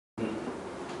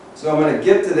So I'm going to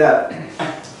get to that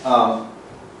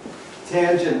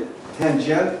tangent,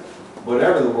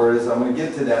 whatever the word is. I'm going to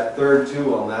get to that third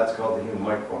tool, and that's called the human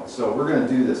microphone. So we're going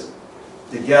to do this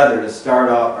together to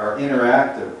start off our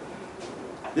interactive.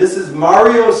 This is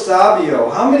Mario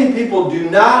Savio. How many people do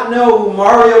not know who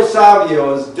Mario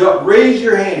Savio is? Raise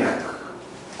your hand.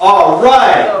 All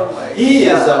right. Oh, he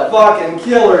is a fucking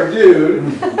killer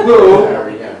dude who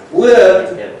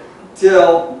lived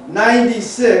till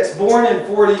 96, born in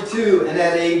 42, and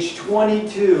at age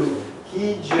 22,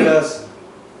 he just,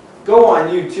 go on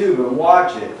YouTube and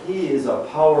watch it. He is a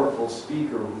powerful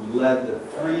speaker who led the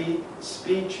free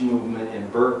speech movement in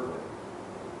Berkeley.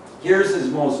 Here's his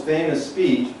most famous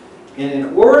speech, and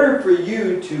in order for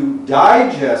you to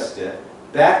digest it,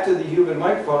 back to the human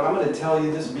microphone, I'm going to tell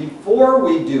you this before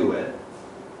we do it.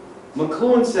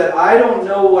 McLuhan said, I don't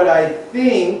know what I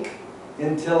think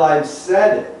until I've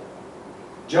said it.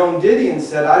 Joan Didion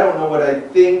said, I don't know what I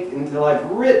think until I've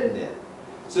written it.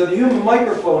 So the human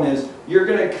microphone is, you're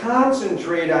going to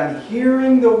concentrate on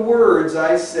hearing the words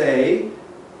I say.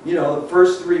 You know, the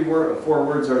first four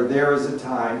words are there is a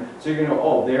time. So you're going to,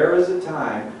 oh, there is a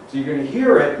time. So you're going to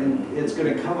hear it, and it's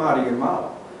going to come out of your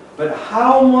mouth. But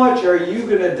how much are you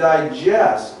going to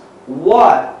digest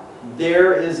what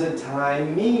there is a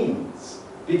time means?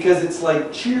 Because it's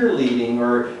like cheerleading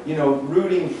or, you know,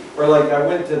 rooting, or like I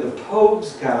went to the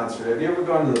Pogues concert. Have you ever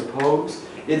gone to the Pogues?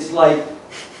 It's like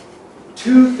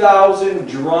 2,000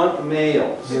 drunk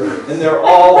males, and they're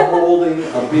all holding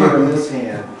a beer in this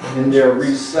hand, and they're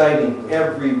reciting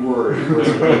every word.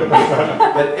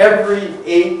 But every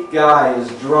 8th guy is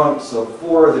drunk, so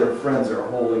 4 of their friends are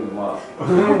holding them up.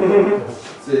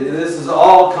 So this is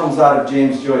all comes out of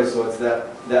James Joyce, so it's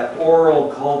that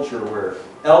oral culture where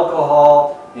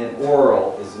alcohol and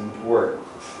oral is important.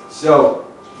 So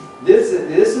this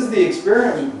is the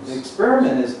experiment. The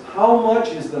experiment is how much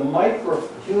is the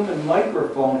human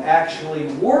microphone actually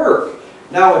work?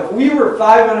 Now, if we were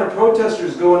 500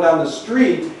 protesters going down the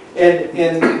street, and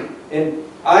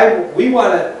we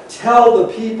want to tell the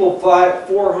people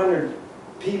 400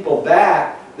 people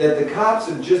back that the cops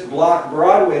have just blocked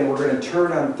Broadway and we're going to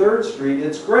turn on 3rd Street,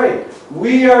 it's great.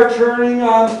 We are turning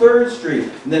on 3rd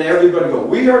Street. And then everybody go,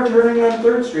 we are turning on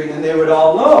 3rd Street, and they would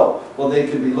all know. Well, they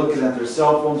could be looking at their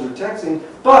cell phones or texting,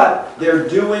 but they're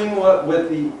doing what with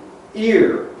the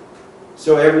ear,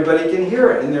 so everybody can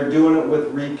hear it, and they're doing it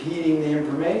with repeating the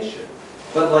information.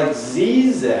 But like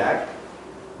Zizek,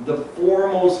 the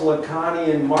foremost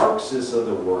Lacanian Marxist of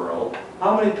the world,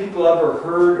 how many people ever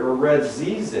heard or read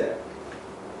Zizek?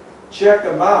 Check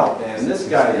him out, man. This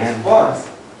guy is fun.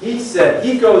 He said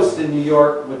he goes to New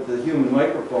York with the human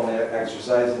microphone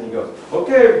exercise, and he goes,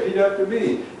 okay, repeat after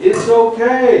me. It's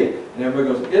okay. And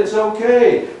everybody goes, it's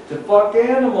okay to fuck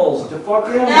animals, to fuck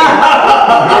animals.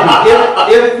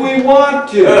 if we want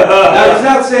to. Now, he's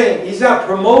not saying, he's not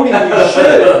promoting you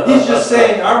should. He's just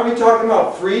saying, aren't we talking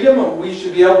about freedom, and we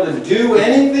should be able to do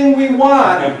anything we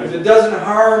want if it doesn't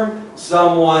harm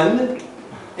someone?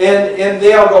 And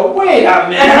they all go, wait a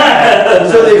minute.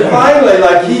 So they finally,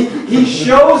 like, he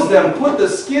shows them, put the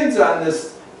skids on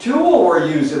this tool we're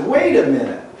using. Wait a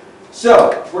minute.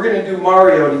 So we're going to do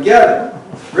Mario together.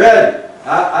 Ready?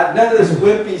 None of this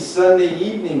wimpy Sunday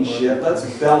evening shit. Let's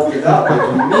belt it up like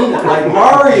we mean it, like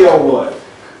Mario would.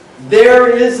 There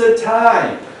is a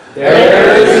time.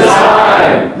 There is a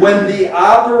time when the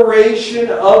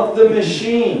operation of the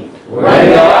machine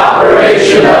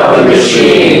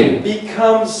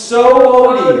becomes so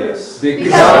odious,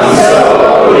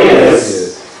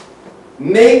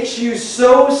 makes you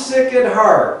so sick at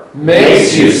heart,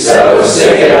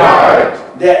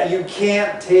 that you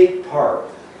can't take part.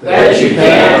 You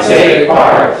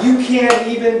can't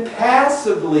even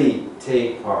passively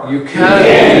take part.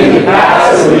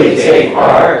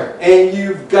 And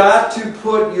you've got to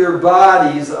put your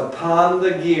bodies upon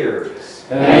the gears.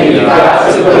 And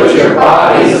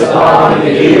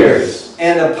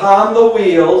upon the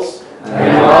wheels.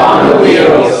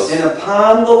 And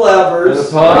upon the levers.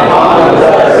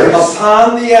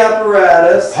 Upon the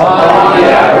apparatus.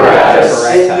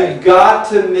 And you've got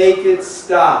to make it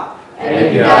stop.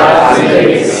 And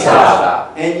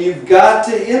you've got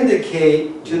to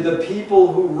indicate to the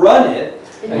people who run it.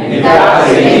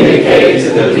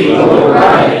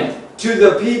 To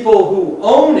the people who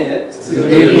own it.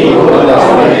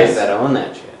 That own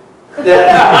that shit.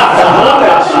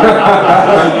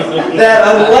 That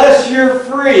unless you're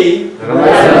free,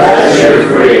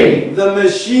 the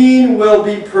machine will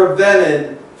be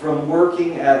prevented from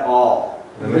working at all.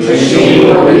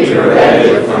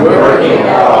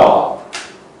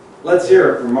 Let's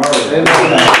hear it from Marvin.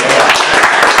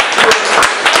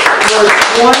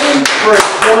 for a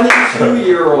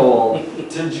 22-year-old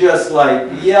to just like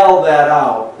yell that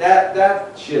out,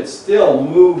 that shit still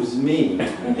moves me.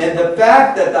 And the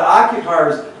fact that the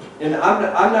occupiers, and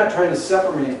I'm not trying to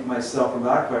separate myself from the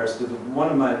occupiers, because one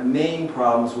of my main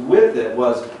problems with it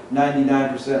was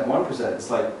 99% 1%. It's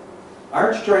like,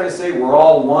 aren't you trying to say we're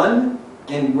all one?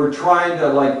 And we're trying to,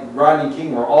 like Rodney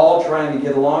King, we're all trying to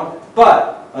get along?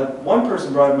 But one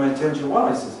person brought to my attention, well,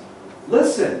 he says,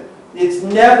 listen, it's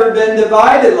never been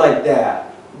divided like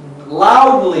that,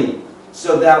 loudly.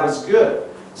 So that was good.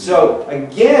 So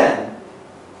again,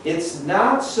 it's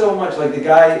not so much like the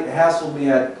guy hassled me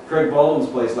at Craig Baldwin's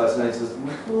place last night. He says,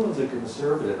 McLuhan's a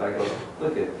conservative. I go,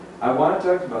 look it, I want to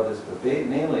talk about this, but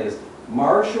mainly is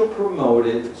Marshall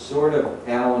promoted sort of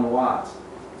Alan Watts,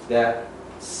 that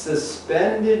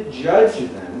suspended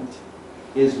judgment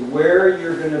is where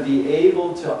you're going to be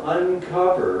able to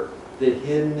uncover the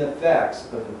hidden effects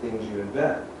of the things you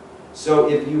invent. So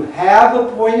if you have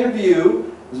a point of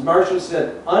view, as Marshall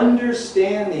said,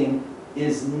 understanding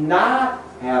is not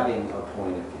having a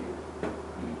point of view.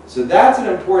 So that's an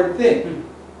important thing.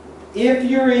 If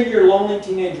you're in your lonely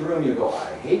teenage room, you go,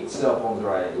 I hate cell phones,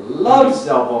 or I love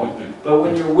cell phones. But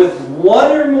when you're with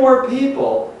one or more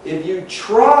people, if you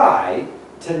try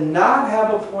to not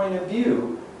have a point of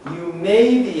view, you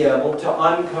may be able to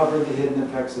uncover the hidden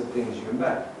effects of things you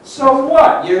invent. So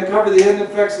what? You uncover the hidden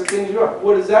effects of things you invent.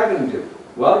 What is that going to do?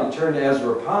 Well, you turn to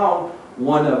Ezra Pound,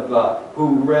 one of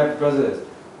who ran for president.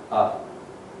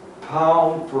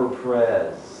 Pound for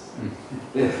Prez.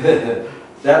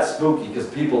 That's spooky because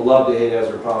people love to hate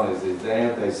Ezra Pound as he's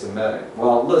anti-Semitic.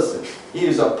 Well, listen, he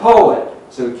was a poet,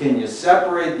 so can you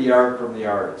separate the art from the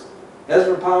artist?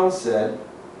 Ezra Pound said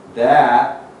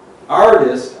that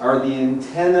artists are the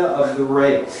antenna of the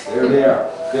race. There they are.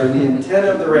 They're the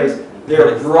antenna of the race.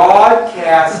 They're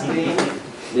broadcasting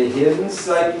the hidden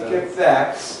psychic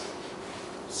effects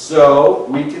so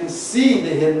we can see the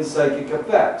hidden psychic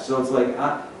effects. So it's like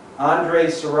Andre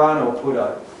Serrano put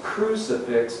a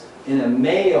crucifix in a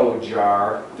mayo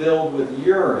jar filled with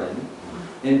urine,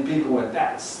 and people went,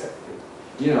 that's sick,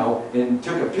 you know, and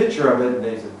took a picture of it, and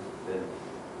they said,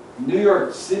 New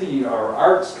York City, our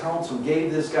Arts Council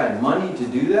gave this guy money to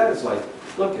do that. It's like,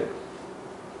 look at it.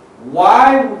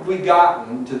 Why have we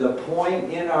gotten to the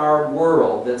point in our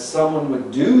world that someone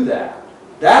would do that?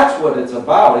 That's what it's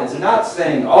about. It's not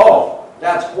saying, oh,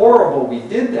 that's horrible, we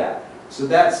did that. So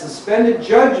that suspended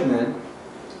judgment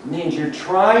means you're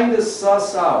trying to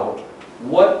suss out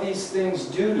what these things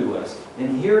do to us.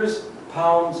 And here's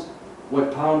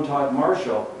what Pound taught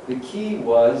Marshall. The key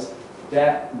was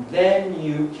that then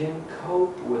you can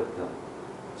cope with them.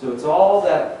 So it's all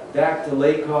that back to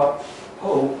Lakoff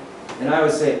hope. And I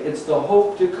would say it's the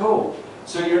hope to cope.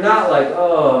 So you're not like,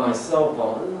 oh, my cell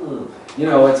phone. Ugh. You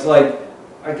know, it's like,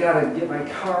 I gotta get my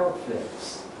car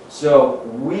fixed. So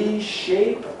we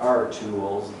shape our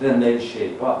tools, then they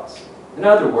shape us. In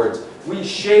other words, we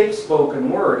shape spoken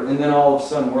word, and then all of a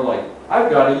sudden we're like, I've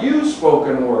got to use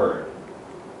spoken word.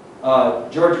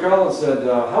 George Carlin said,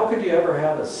 how could you ever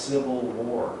have a civil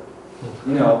war?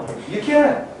 You know, you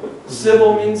can.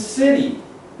 Civil means city,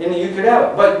 and you could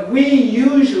have it. But we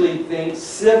usually think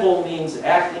civil means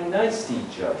acting nice to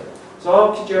each other. So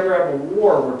how could you ever have a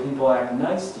war where people act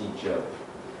nice to each other?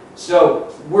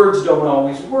 So words don't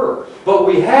always work. But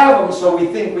we have them, so we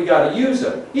think we got to use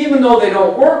them. Even though they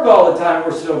don't work all the time,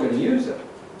 we're still going to use them.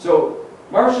 So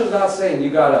Marshall's not saying you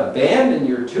got to abandon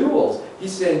your tools.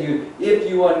 He's saying if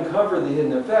you uncover the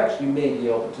hidden effects, you may be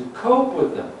able to cope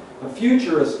with them. A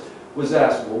futurist was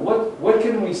asked, well, what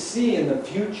can we see in the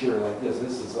future like this?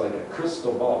 This is like a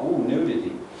crystal ball. Ooh,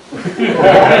 nudity.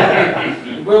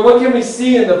 Well, what can we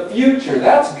see in the future?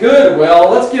 That's good, Will.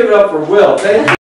 Let's give it up for Will. Thank you.